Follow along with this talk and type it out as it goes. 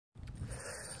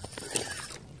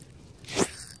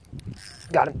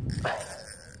Got him.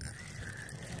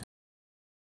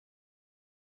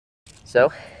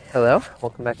 So, hello,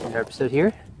 welcome back to another episode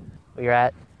here. We're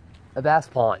at a bass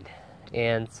pond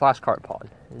and slash carp pond.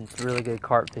 And it's really good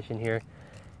carp fishing here.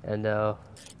 And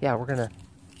yeah, we're gonna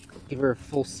give her a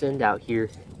full send out here.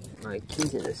 Like,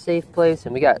 she's in a safe place,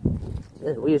 and we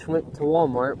just went to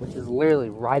Walmart, which is literally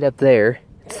right up there.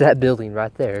 It's that building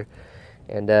right there.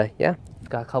 And yeah,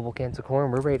 got a couple cans of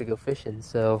corn. We're ready to go fishing.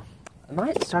 So I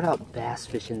might start out bass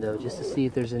fishing though, just to see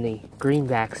if there's any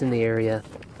greenbacks in the area.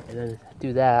 And then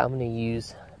do that, I'm gonna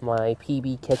use my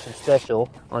PB Catch and Special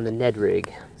on the Ned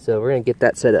rig. So we're gonna get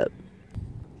that set up.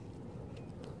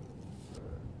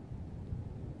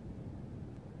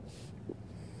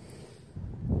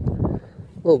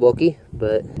 A little bulky,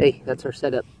 but hey, that's our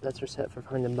setup. That's our set for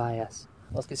finding bass.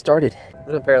 Let's get started.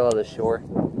 We're gonna parallel the shore.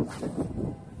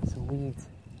 Some weeds.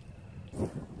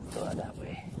 Go out that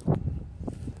way.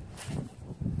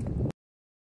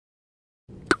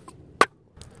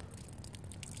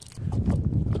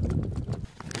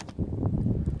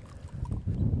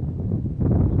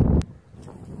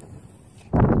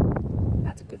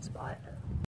 That's a good spot.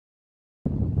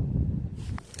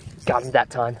 Got him that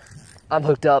time. I'm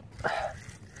hooked up.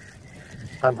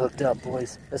 I'm hooked up,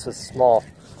 boys. This was small.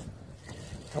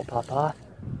 Don't pop off.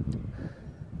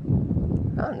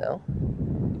 I don't know.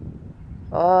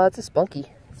 Oh, it's a spunky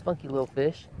little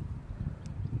fish.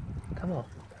 Come on,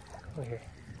 come over here.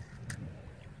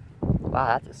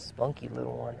 Wow, that's a spunky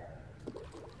little one.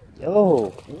 Yo,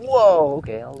 whoa,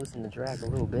 okay, I'll loosen the drag a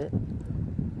little bit.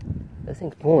 This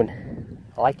thing's pulling.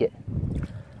 I like it.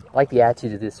 I like the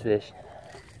attitude of this fish.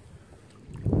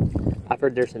 I've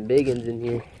heard there's some big ones in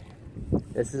here.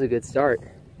 This is a good start.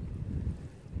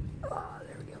 Oh,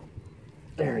 there we go.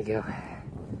 There we go.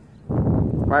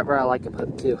 Right where I like them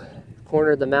hooked too.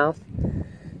 Corner of the mouth.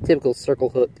 Typical circle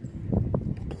hook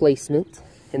placement.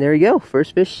 And there you go.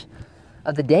 First fish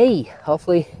of the day.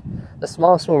 Hopefully the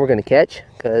smallest one we're going to catch.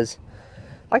 Because,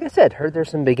 like I said, heard there's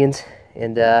some big ones.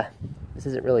 And this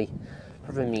isn't really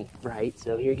proving me right.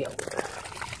 So here you go.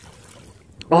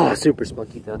 Oh, super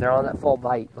spunky though. They're on that full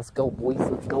bite. Let's go, boys.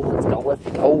 Let's go, let's go, let's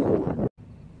go.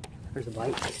 There's a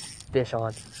bite. Fish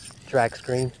on. Drag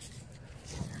screen.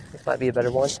 This might be a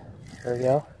better one. There we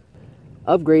go.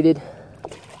 Upgraded.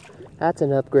 That's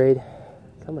an upgrade.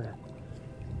 Come on.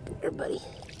 Come here, buddy.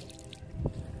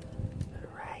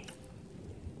 Alright.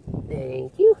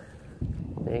 Thank you.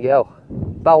 There you go.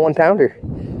 About 1 pounder.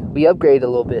 We upgraded a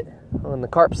little bit on the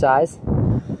carp size.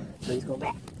 So he's going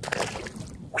back.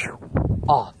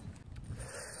 Off.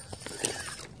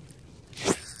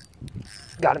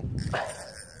 Got him.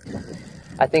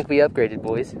 I think we upgraded,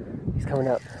 boys. He's coming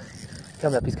up.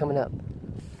 Coming up, he's coming up.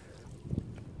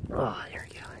 Oh, there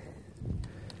we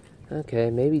go.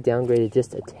 Okay, maybe downgraded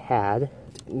just a tad.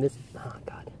 Oh,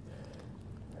 God.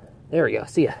 There we go,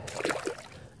 see ya.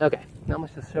 Okay, not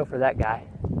much to show for that guy.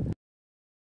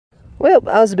 Well,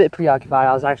 I was a bit preoccupied.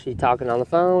 I was actually talking on the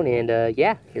phone, and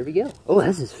yeah, here we go. Oh,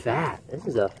 this is fat. This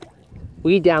is a...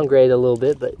 We downgraded a little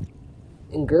bit, but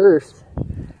in girth,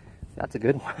 that's a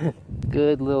good one.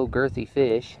 Good little girthy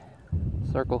fish.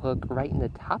 Circle hook right in the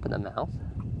top of the mouth.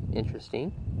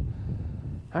 Interesting.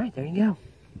 All right, there you go.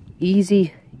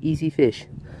 Easy, easy fish.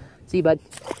 See you, bud.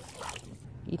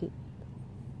 Eat it.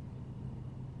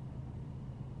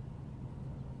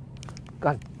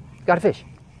 Got him. Got a fish.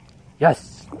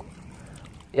 Yes.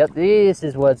 Yep, this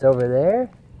is what's over there.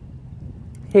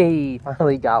 Hey,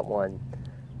 finally got one.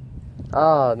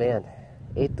 Oh, man.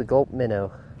 Ate the gulp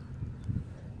minnow.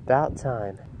 About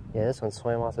time. Yeah, this one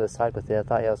swam off to the side with it. I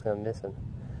thought I was going to miss him.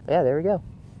 Yeah, there we go.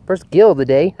 First gill of the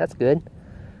day. That's good.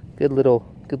 Good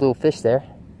little fish there.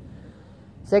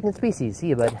 Second species. See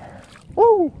you, bud.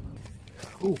 Woo!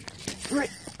 Ooh.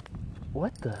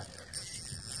 What the?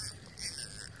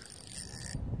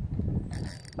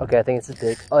 Okay, I think this is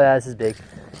big. Oh, yeah, this is big.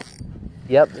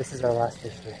 Yep, this is our last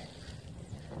fish here.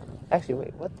 Actually,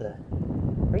 wait, what the?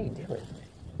 What are you doing?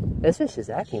 This fish is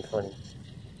acting funny.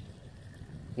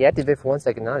 You activate for 1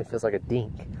 second, now it feels like a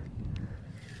dink.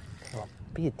 Oh,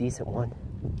 be a decent one.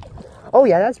 Oh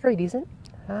yeah, that's pretty decent.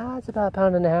 It's about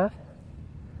 1.5 pounds.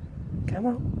 Come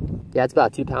on. Yeah, it's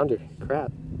about a 2 pounder.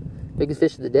 Crap. Biggest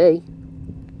fish of the day.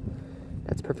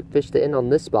 That's a perfect fish to end on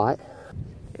this spot.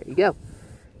 There you go.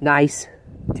 Nice.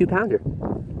 2 pounder.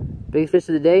 Biggest fish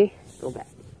of the day. Go back.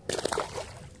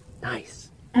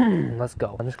 Nice. Let's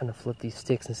go. I'm just gonna flip these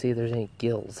sticks and see if there's any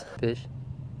gills. Fish.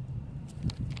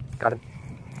 Got him.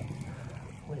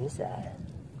 What is that?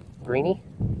 Greenie?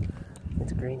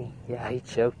 It's a greenie. Yeah, he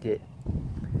choked it.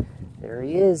 There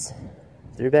he is.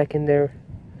 Threw back in there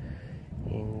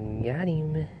and got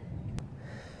him.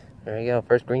 There we go.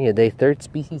 First green of the day. Third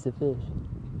species of fish.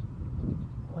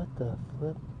 What the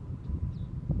flip?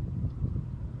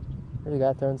 There's a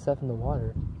guy throwing stuff in the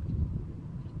water.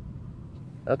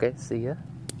 Okay, see ya.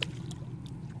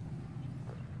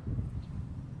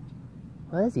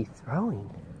 What is he throwing?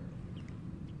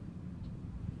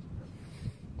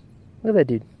 Look at that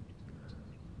dude.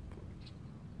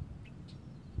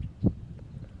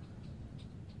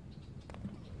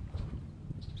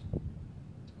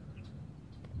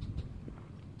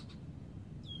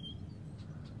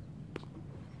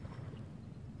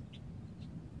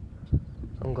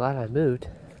 I'm glad I moved.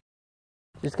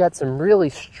 Just got some really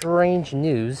strange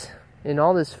news in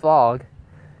all this fog.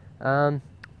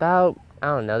 About, I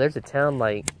don't know, there's a town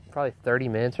like probably 30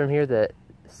 minutes from here that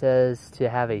says to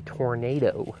have a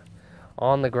tornado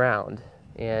on the ground,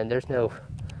 and there's no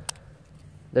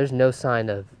sign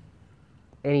of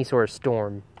any sort of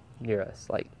storm near us.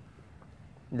 Like,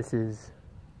 it's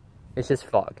just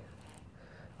fog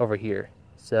over here.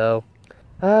 So,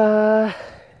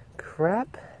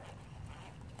 crap.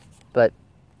 But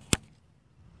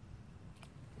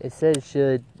it says it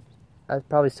should. I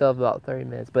probably still have about 30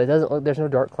 minutes, but it doesn't look. There's no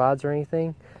dark clouds or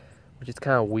anything, which is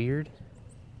kind of weird.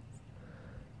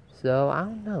 So I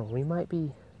don't know. We might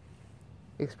be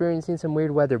experiencing some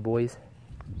weird weather, boys.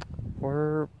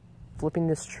 We're flipping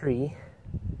this tree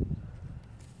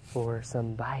for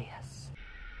some bias.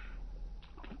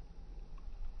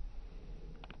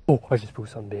 Oh, I just blew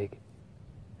something big.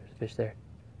 There's a fish there.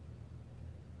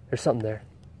 There's something there.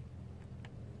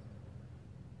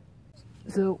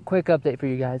 So, quick update for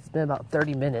you guys. It's been about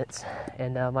 30 minutes,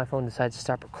 and my phone decided to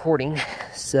stop recording.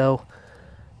 So,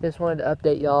 just wanted to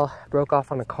update y'all. Broke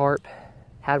off on a carp.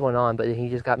 Had one on, but he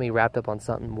just got me wrapped up on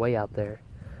something way out there.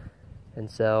 And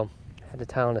so, had to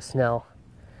tie on a snell.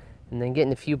 And then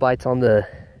getting a few bites on the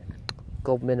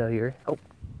gold minnow here. Oh,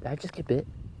 did I just get bit?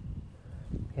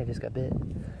 Yeah, I just got bit.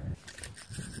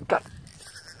 Go.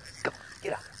 Go.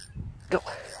 Get out. Go.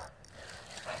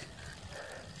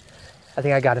 I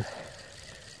think I got him.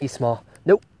 He's small.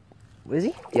 Nope. Is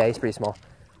he? Yeah, he's pretty small.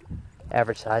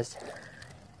 Average sized.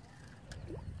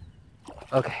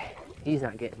 Okay. He's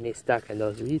not getting me stuck in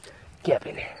those weeds. Get up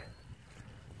in there.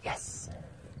 Yes.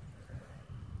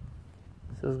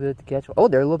 Feels good to catch. Oh,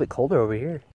 they're a little bit colder over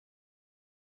here.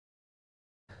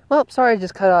 Well, sorry I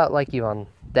just cut out like you on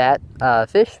that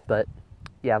fish, but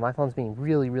yeah, my phone's being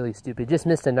really, really stupid. Just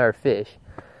missed another fish.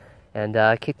 And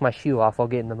kicked my shoe off while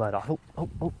getting the mud off.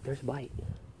 Oh, there's a bite.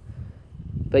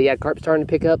 But yeah, carp's starting to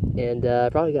pick up, and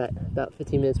probably got about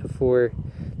 15 minutes before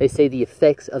they say the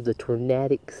effects of the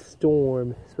tornadic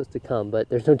storm is supposed to come. But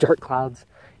there's no dark clouds.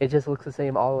 It just looks the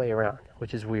same all the way around,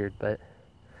 which is weird. But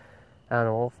I don't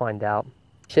know, we'll find out.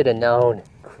 Should have known.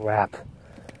 Crap.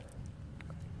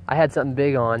 I had something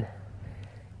big on,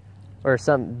 or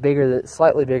something bigger,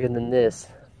 slightly bigger than this.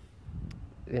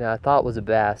 You know, I thought it was a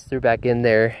bass. Threw back in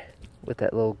there with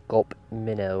that little gulp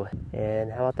minnow.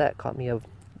 And how about that? Caught me a...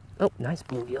 Oh, nice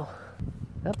bluegill.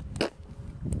 Up.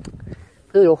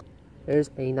 Poodle. There's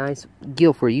a nice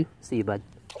gill for you. See you, bud.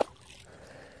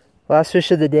 Last fish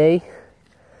of the day.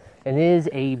 And it is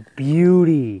a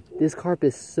beauty. This carp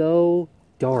is so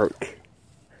dark.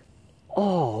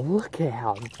 Oh, look at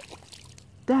how...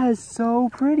 That is so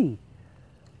pretty.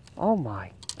 Oh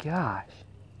my gosh.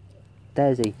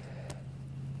 That is a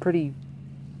pretty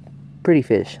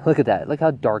fish. Look at that. Look how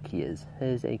dark he is. It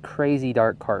is a crazy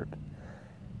dark carp.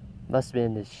 Must have been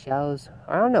in the shallows.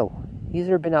 I don't know. He's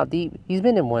either been out deep. He's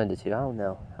been in one of the two. I don't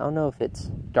know. I don't know if it's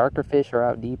darker fish or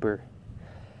out deeper.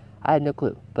 I had no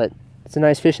clue. But it's a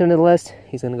nice fish nonetheless.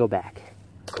 He's going to go back.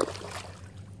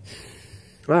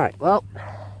 Alright, well,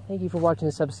 thank you for watching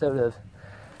this episode of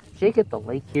Jake at the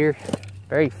Lake here.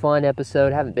 Very fun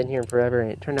episode. Haven't been here in forever,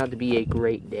 and it turned out to be a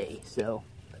great day. So,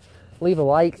 leave a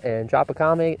like and drop a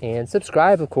comment and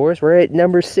subscribe, of course. We're at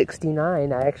number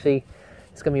 69.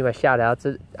 It's going to be my shout out.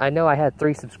 So I know I had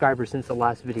 3 subscribers since the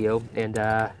last video, and,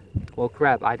 well,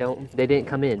 crap, they didn't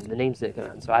come in. The names didn't come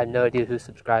in, so I have no idea who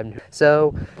subscribed.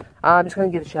 So, I'm just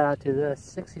going to give a shout out to the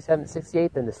 67th,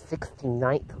 68th, and the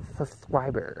 69th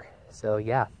subscriber. So,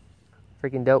 yeah,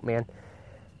 freaking dope, man.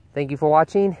 Thank you for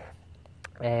watching,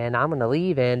 and I'm going to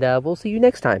leave, and we'll see you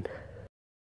next time.